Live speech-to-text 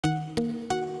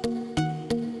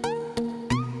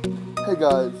Hey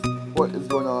guys, what is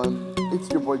going on? It's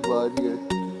your boy Glad here.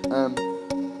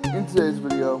 In today's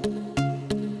video,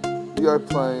 we're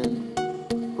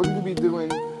going to be doing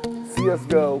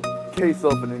CSGO Case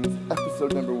Openings,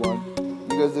 episode number 1.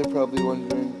 You guys are probably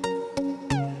wondering,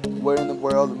 where in the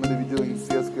world am I going to be doing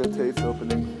CSGO Case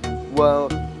Openings? Well,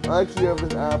 I actually have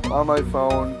this app on my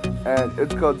phone, and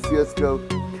it's called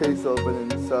CSGO Case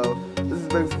Openings. So, this is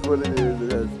basically what it is.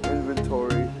 It has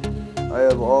inventory. I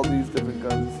have all these different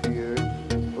guns here.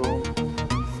 Boom.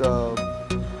 So,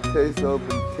 case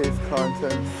open, case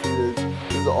contents. See,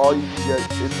 this is all you can get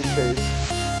in the case.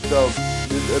 So,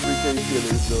 there's every case here.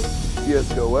 There's the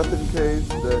CSGO weapon case,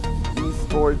 the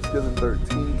esports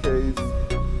 2013 case,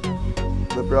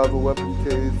 the Bravo weapon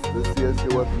case, the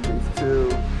CSGO weapon case 2,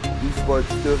 esports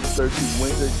 2013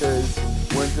 winter case,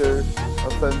 winter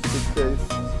offensive case,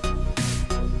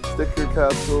 sticker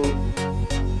capsule,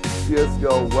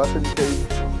 CSGO weapon case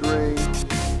 3,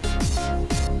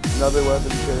 another weapon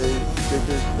case,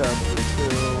 sticker capsule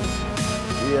 2,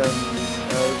 EMS,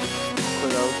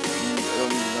 pronounced, I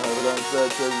don't even know how to pronounce that,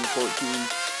 2014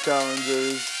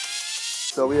 challengers.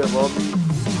 So we have all these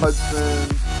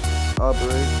Hudson,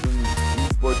 Operation,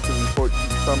 esports 2014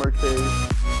 summer case.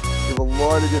 We have a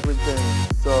lot of different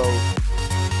things. So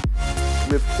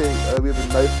we have a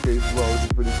knife case as well, which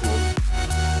is pretty cool.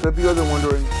 So if you guys are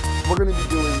wondering, we're going to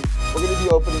be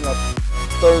opening up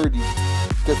 30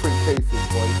 different cases,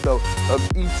 boys. So of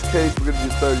each case, we're going to do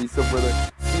 30. So for the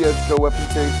CSGO weapon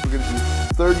case, we're going to do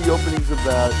 30 openings of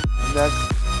that. Next,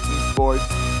 esports.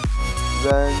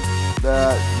 Then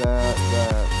that.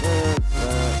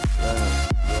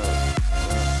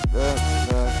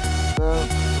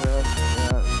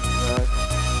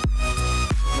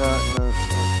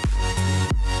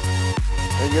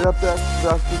 And get up that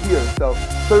stuff to here. So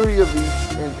 30 of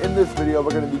each, and in this video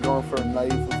we're going to be going for a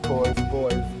knife, of course,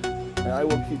 boys. And I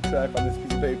will keep track on this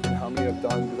piece of paper and how many I've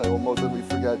done, because I will most likely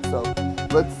forget. So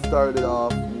let's start it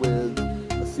off with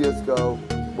a CSGO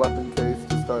weapon case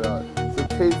to start out. So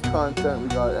case content, we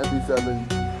got MP7,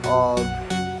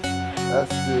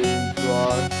 SG,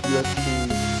 Glock, USP.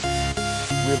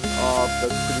 We have an AWP,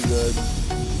 that's pretty good.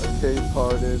 A case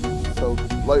hardened. So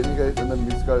lightning case, and then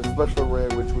we just got a special rare,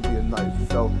 which would be a knife.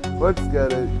 So let's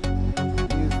get it.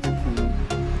 Use the key.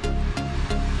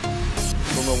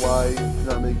 Don't know why it's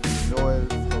not making noise.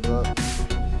 Hold up.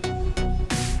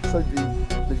 Should be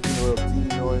making a little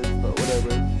teeny noise, but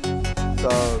whatever. So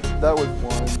that was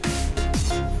one.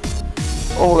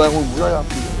 Oh, that one right off.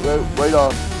 Right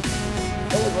off.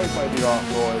 That was right by the off,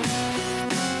 boys.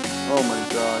 Oh my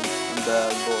god, I'm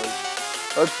bad, boys.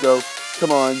 Let's go.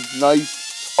 Come on, nice.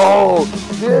 Oh,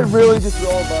 did it really just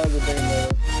roll by the thing there?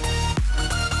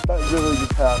 That really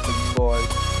just happened, boys.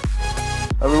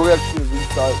 I mean, we're actually going to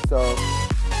restart, so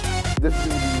this is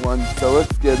going to be one. So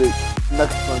let's get it.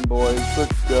 Next one, boys.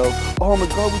 Let's go. Oh my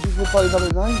god, we just went by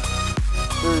another knife.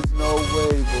 There's no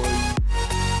way, boys.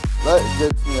 That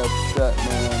gets me upset,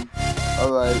 man.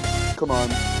 Alright, come on.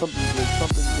 Something good,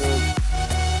 something good.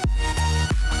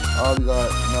 Oh, we got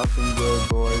nothing good,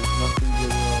 boys. Nothing good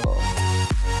at all.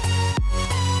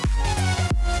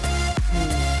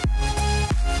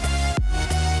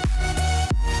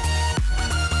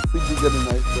 Get a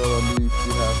knife though, I'm really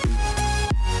too happy.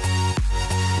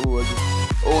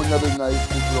 Oh, another knife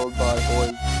just rolled by,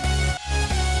 boys.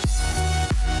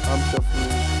 I'm definitely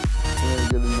gonna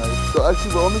get a knife. So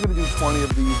actually, we're only gonna do 20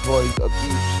 of these, boys, of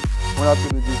each. We're not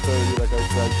gonna do 30, like I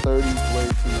said. 30 is way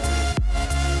too many.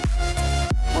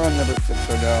 We're on number 6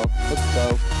 right now. Let's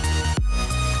go.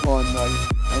 Come on, knife.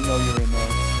 I know you're in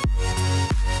there.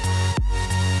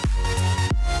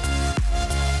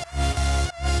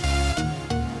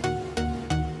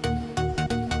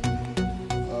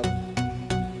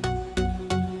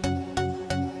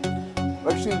 We're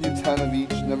actually going to do 10 of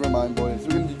each. Never mind, boys.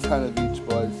 We're going to do 10 of each,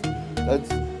 boys. That's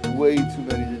way too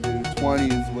many to do. 20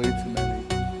 is way too many.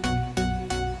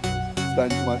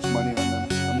 Spend too much money on them.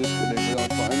 I'm just kidding. We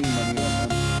don't spend any money on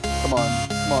them. Come on,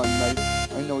 knife.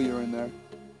 I know you're in there.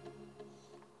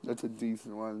 That's a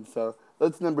decent one. So,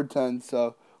 that's number 10.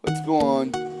 So, let's go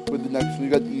on with the next one. We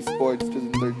got esports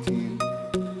 2013.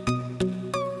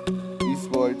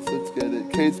 Esports, let's get it.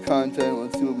 Case content,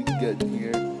 let's see what we can get in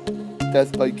here.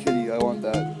 Death by Kitty, I want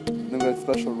that. And then we got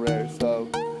special rare, so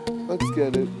let's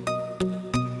get it.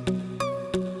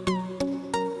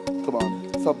 Come on,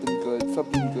 something good,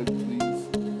 please.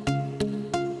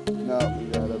 No, we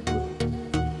got a blue.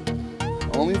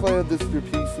 Only if I had this for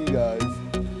PC, guys.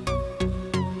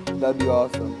 That'd be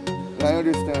awesome. And I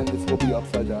understand this will be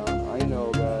upside down. I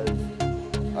know, guys.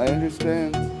 I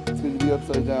understand it's going to be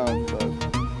upside down, but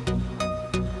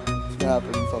it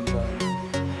happens sometimes.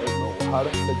 I don't know how to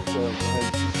fix them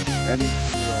and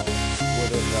anything wrong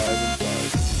with it live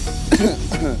inside.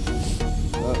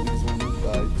 These ones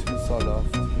died. 2 sawed off.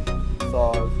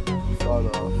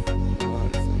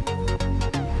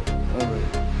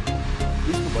 Alright.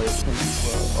 These can buy a tank as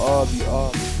well. Oh, the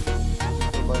arm.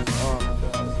 You can buy an arm,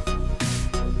 guys.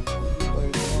 You can buy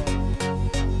an arm.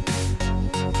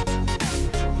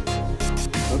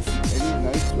 Don't see any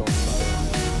nice going by it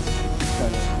now.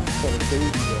 Kind of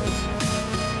crazy, guys.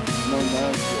 No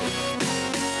nice guys.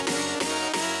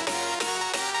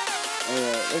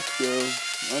 Alright, let's go.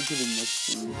 On to the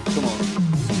next one. Come on.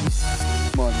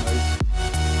 Come on, guys.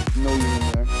 No, you're in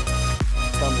there.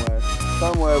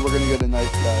 Somewhere we're gonna get a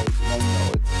nice guy. And I know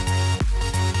it.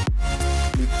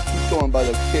 We keep going by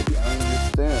the kitty. I don't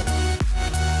understand.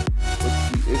 What's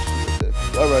the issue with this?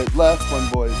 Alright, last one,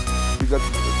 boys. We got to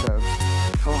the 10.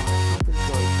 Come on, something's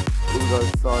good. We gotta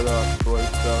start off, boys.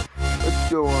 So let's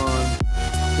go on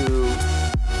to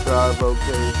Bravo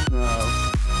case now.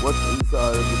 What's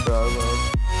inside of the Bravo?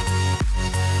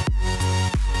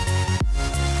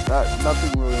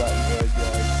 Nothing really that good,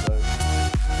 guys, but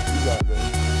you got this.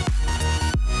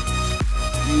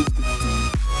 Use the key.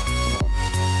 Come on.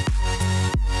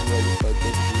 Yeah, you said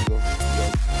this is legal.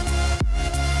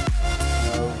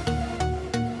 No.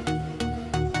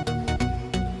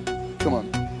 Come on.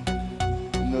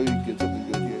 I know you can get something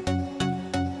good here.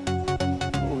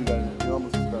 Oh, we got it. We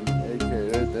almost got an AK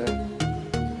right there.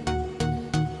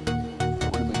 That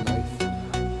would have been nice.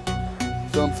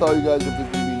 So I'm sorry, guys, if there's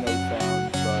gonna be no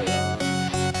sound, but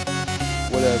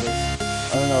whatever.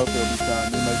 I don't know if there'll be sound.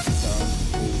 There might be sound.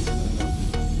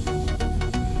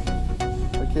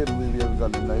 I can't believe we haven't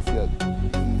gotten a knife yet.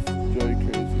 This is very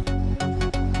crazy.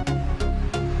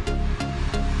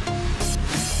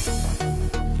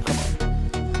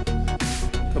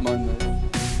 Come on,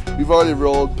 knife. We've already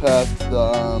rolled past the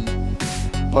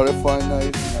butterfly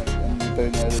knife and the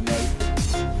bayoneted knife.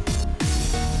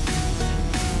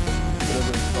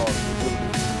 Whatever it's called.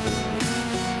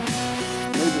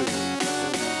 Maybe.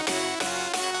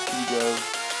 Here we go.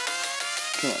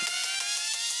 Come on.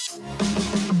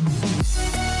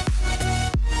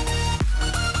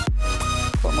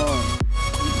 Come on.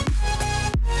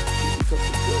 It's such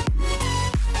a good here.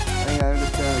 I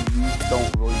understand these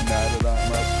don't really matter that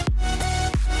much.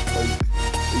 Like,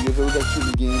 if it was actually in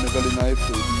the game, I got a knife,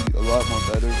 it would be a lot more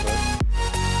better, but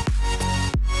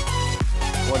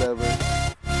whatever.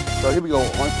 So here we go,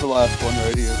 on to the last one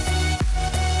right here.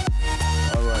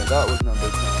 Alright, that was number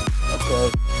 10. Okay,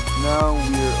 now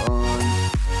we're on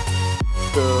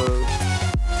to...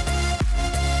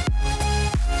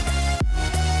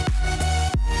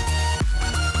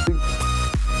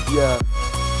 Yeah,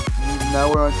 now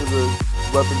we're on to the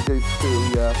weapon case 2,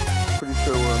 yeah. Pretty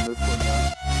sure we're on this one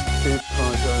now. Case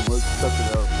content, let's check it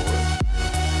out for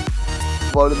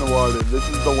it. Blood in the water, this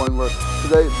is the one where,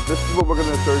 today, this is what we're going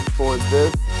to search for,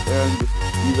 this and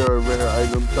either a rare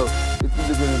item. So, it's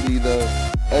either going to be the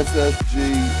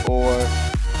SSG or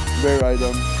rare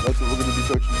item. That's what we're going to be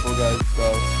searching for, guys. So,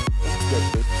 let's get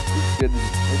this.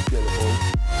 Let's get it, boys.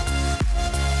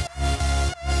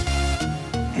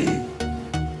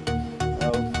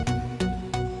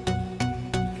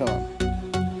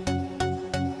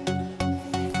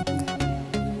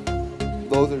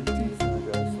 Those are decent, I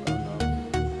guess. I don't know.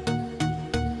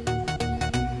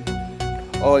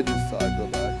 Oh, I just saw it go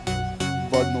back.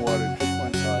 Blood in the water. Just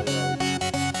went by, right?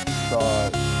 Saw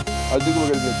it. I think we're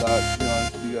gonna get that, to be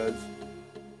honest with you guys.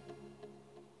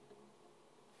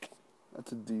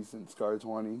 That's a decent Scar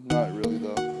 20. Not really,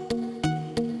 though.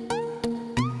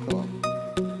 Come on.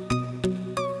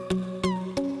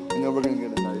 I know we're gonna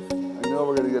get a knife. I know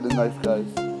we're gonna get a knife, guys.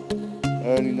 I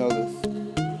already know this.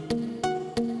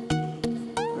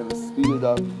 Speed it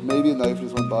up. Maybe a knife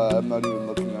just went by. I'm not even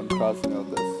looking. I'm crossing out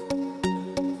this.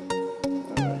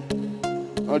 Alright.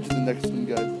 On to the next one,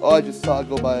 guys. Oh, I just saw it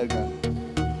go by again.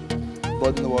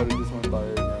 Blood in the water just went by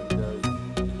again, guys.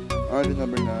 On to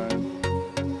number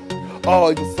 9. Oh,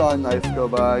 I just saw a knife go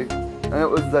by. And it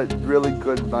was that really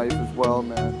good knife as well,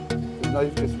 man. The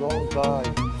knife just rolled by.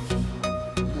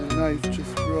 The knife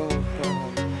just rolled by.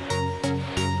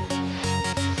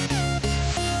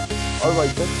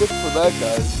 Alright, that's it for that,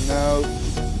 guys. Now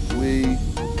we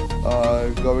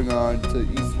are going on to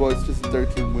Esports Just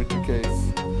 13 Winter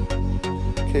Case.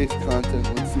 Case content.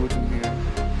 Let's see what's in here.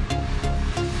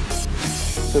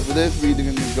 So for this, we're either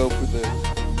gonna go for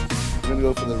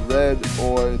the red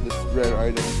or this rare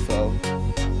item. So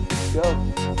let's go.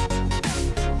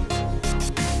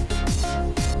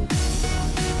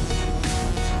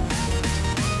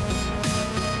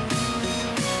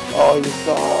 Oh, you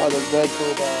saw the red go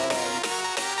by.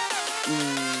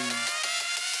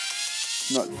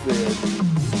 not fair.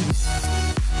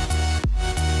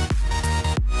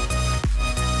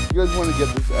 If you guys want to get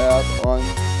this app on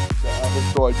the Apple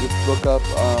Store, just look up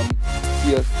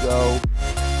CSGO,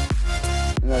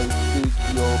 and I think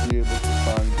you'll be able to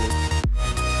find it.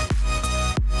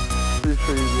 Pretty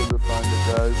sure you'll be able to find it,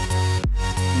 guys.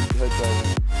 You can head that in.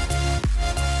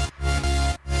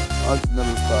 On to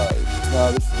number 5. Now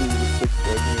this is the 6th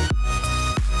right here.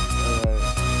 Alright.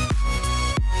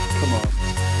 Come on.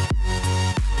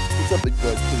 Do something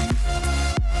good, please.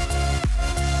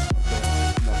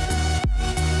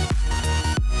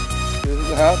 This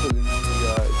is happening, you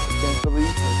guys. I can't believe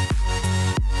it.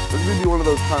 This is going to be one of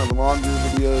those kind of longer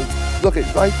videos. Look,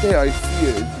 it's right there. I see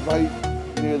it. It's right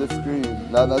near the screen.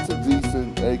 Now, that's a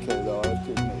decent AK, though. I have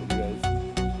to admit, you guys.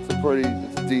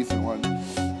 It's a decent one.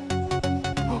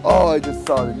 Oh, I just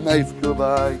saw the knife go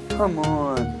by. Come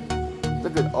on.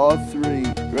 Look at all 3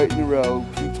 right in a row.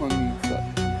 P20,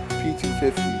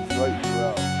 P250s right in a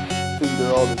row. I think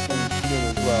they're all the same skin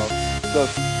as well. So,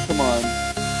 come on.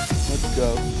 Let's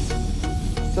go.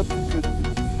 Something good.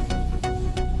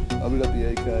 Oh, we got the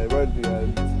AK right at the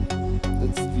end.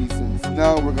 That's decent. So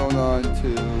now we're going on to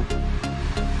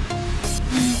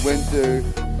the winter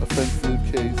offensive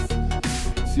case.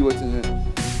 See what's in it.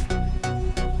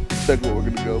 That's what we're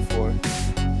going to go for.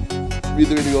 We're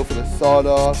either going to go for the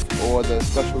sawed-off or the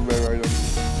special rare item.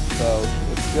 So,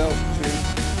 let's go. Cheers.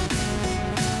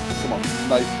 Come on.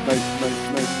 Nice.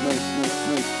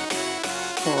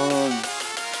 Come on.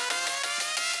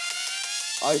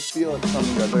 I feel it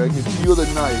coming, guys. Like, I can feel the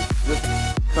knife just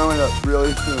coming up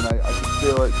really soon. I can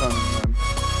feel it coming, man.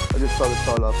 I just saw the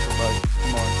sawed-off come by.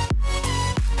 Come on.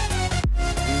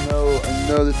 I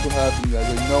know this will happen, guys. I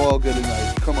know I'll get a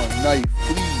knife. Come on, knife,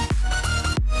 please.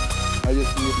 I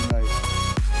just need a knife.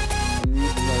 I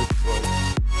need a knife, boys.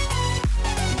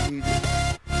 I need it.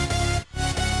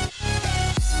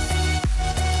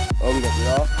 Oh, we got the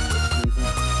off. That's decent.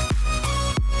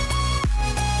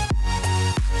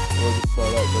 Oh, I just saw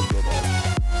that. Don't go by.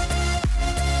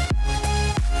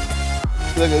 I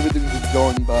feel like everything's just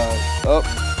going by. Oh,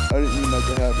 I didn't mean that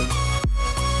to happen.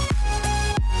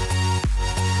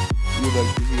 You'd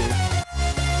like to hear.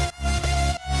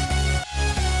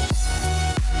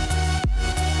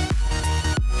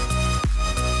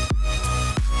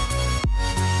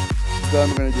 Then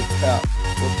I'm gonna just tap.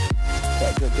 Whoops.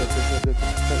 Tap.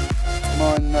 Come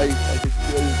on, knife. I can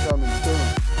feel you coming soon.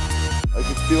 I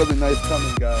can feel the knife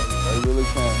coming, guys. I really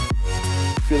can.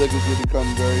 I feel like it's gonna come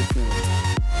very soon.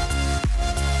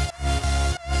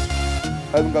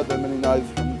 I haven't got that many knives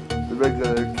from the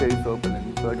regular case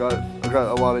opening, so I got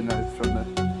a lot of knives from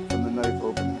the knife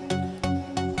opening.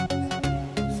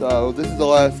 So this is the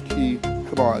last key.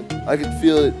 Come on, I can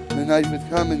feel it. The knife is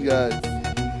coming, guys.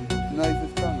 The knife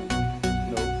is coming.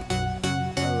 Nope.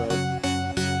 All right.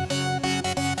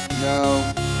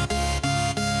 Now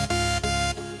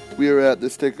we are at the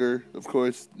sticker. Of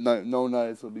course, no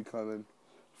knives will be coming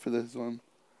for this one.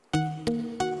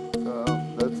 So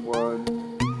that's one.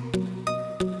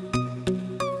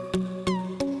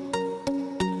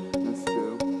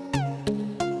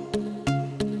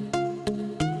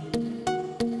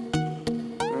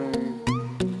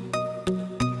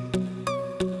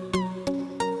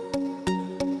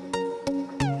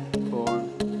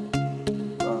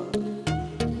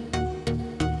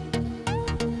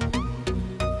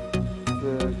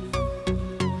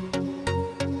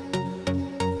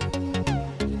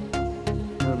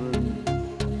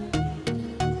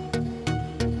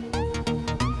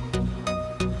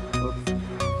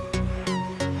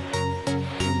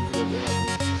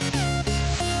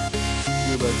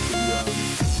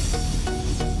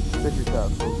 Sticker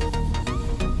capsules.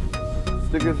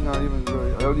 Stickers not even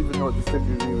really, I don't even know what the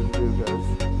stickers even do, guys.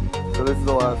 So this is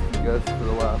the last, I guess, for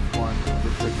the last one, the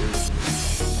stickers.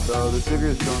 So the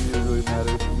stickers don't even really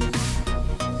matter to me.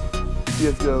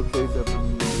 CSGO, Case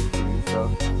Opening Ep1. So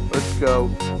let's go.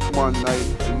 Come on,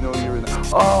 knife. I know you're in there.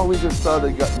 Oh, we just saw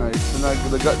the gut knife.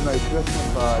 The gut knife just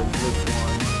went by. This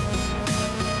one.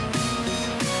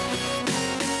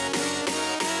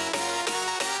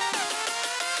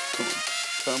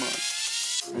 Come on.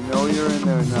 I know you're in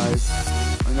there, knife.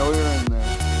 I know you're in there.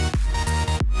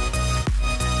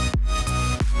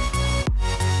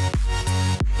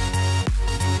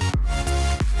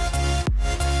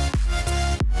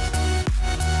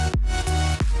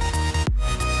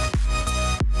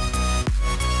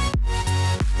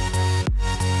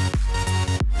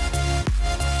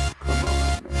 Come on,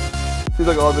 man. Seems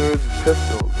like all there is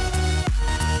pistols.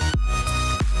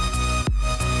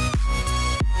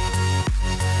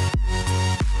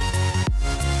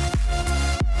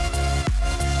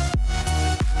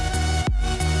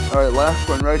 Alright, last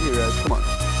one right here, guys. Come on.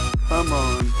 Come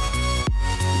on. You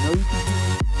know you can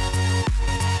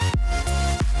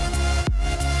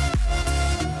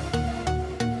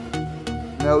do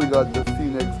it. Now we got the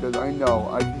Phoenix, because I know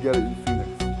I can get it in Phoenix.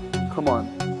 Come on.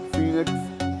 Phoenix,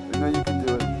 I know you can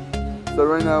do it. So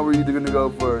right now we're either going to go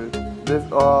for this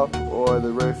off or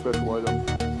the rare special item.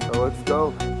 So let's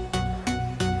go.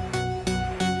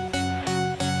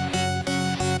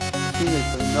 Phoenix,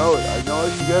 I know it. I know I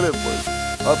can get it, but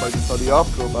I just saw the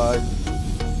off go by.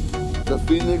 The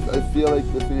Phoenix, I feel like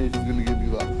the Phoenix is gonna give you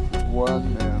luck.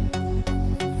 One man.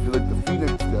 I feel like the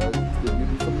Phoenix, guys, is gonna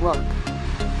give you some luck.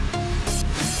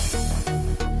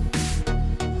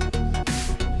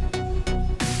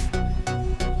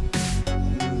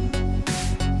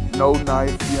 No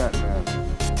knife yet, man.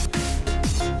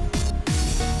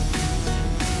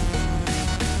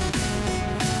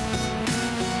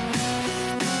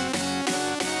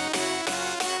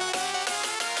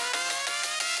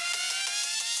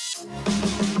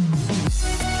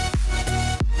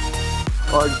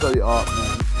 Oh, I just saw the op,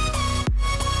 man.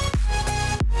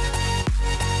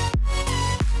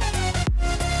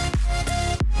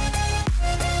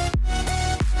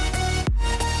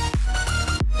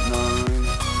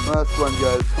 Last one,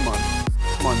 guys. Come on.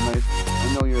 Come on, knife. I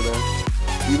know you're there.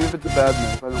 Even if it's a bad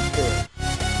knife, I don't care.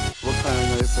 What kind of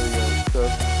knife are you guys? So,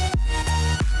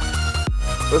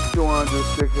 let's go on to the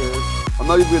stickers. I'm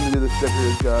not even going to do the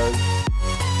stickers, guys.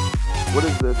 What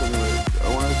is this, anyways?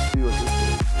 I want to see what this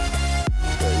is.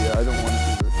 Okay, yeah, I don't want to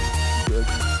do this. Good.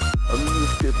 I'm just going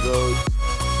to skip those.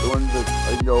 The ones that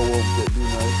I know won't get me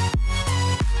nice.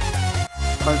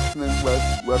 Huntsman,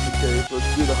 replicate.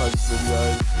 Let's do the Huntsman,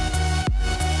 guys.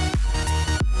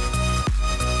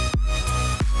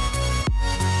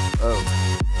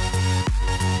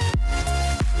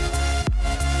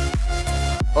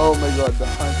 Oh my god, the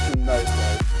Huntsman knife,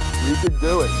 guys. We could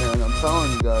do it, man. I'm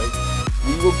telling you guys.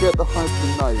 We will get the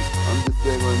Huntsman knife. I'm just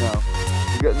saying right now.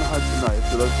 We're getting the Huntsman knife,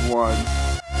 so that's one.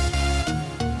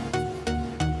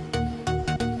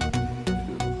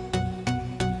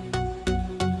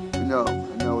 I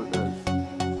know it is.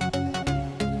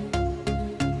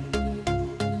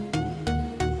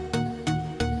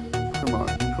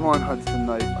 Come on, Huntsman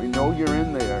knife. I know you're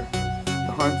in there.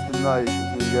 The Huntsman knife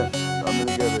is I'm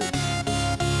gonna get it.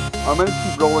 I'm gonna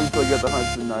keep rolling until I get the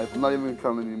Huntsman knife. I'm not even gonna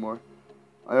come anymore.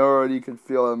 I already can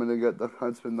feel I'm gonna get the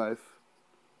Huntsman knife.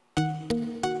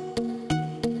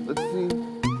 Let's see.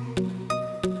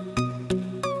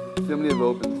 See how many I've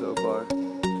opened so far.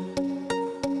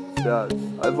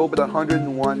 Stats. I've opened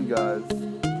 101, guys.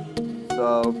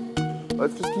 So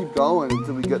let's just keep going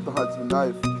until we get the Huntsman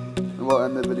knife. And we'll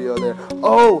end the video there.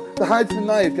 Oh, the Huntsman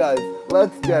knife, guys.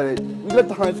 Let's get it. We got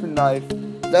the Huntsman knife.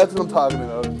 That's what I'm talking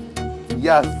about.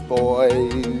 Yes, boys.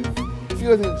 If you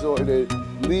guys enjoyed it,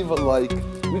 leave a like.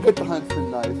 We got the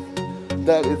Huntsman knife.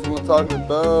 That is what I'm talking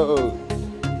about.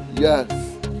 Yes.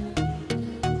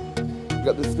 We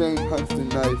got the same Huntsman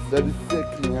knife. That is sick,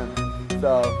 man.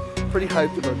 So, pretty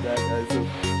hyped about that, guys. So,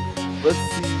 let's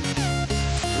see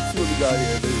what we got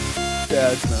here.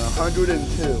 There's stats, man.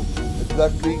 102.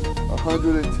 Exactly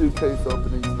 102 case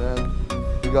openings, man.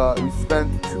 We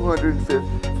spent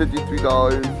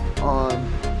 $253 on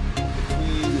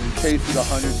cases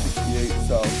 168.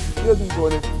 So if you guys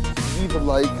enjoyed it, leave a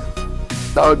like.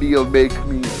 That would make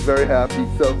me very happy.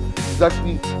 So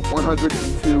exactly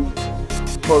 102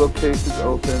 total cases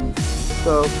opened.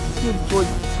 So if you enjoyed,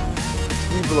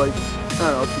 leave a like. And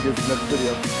I'll see you guys in the next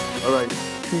video. Alright,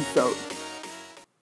 peace out.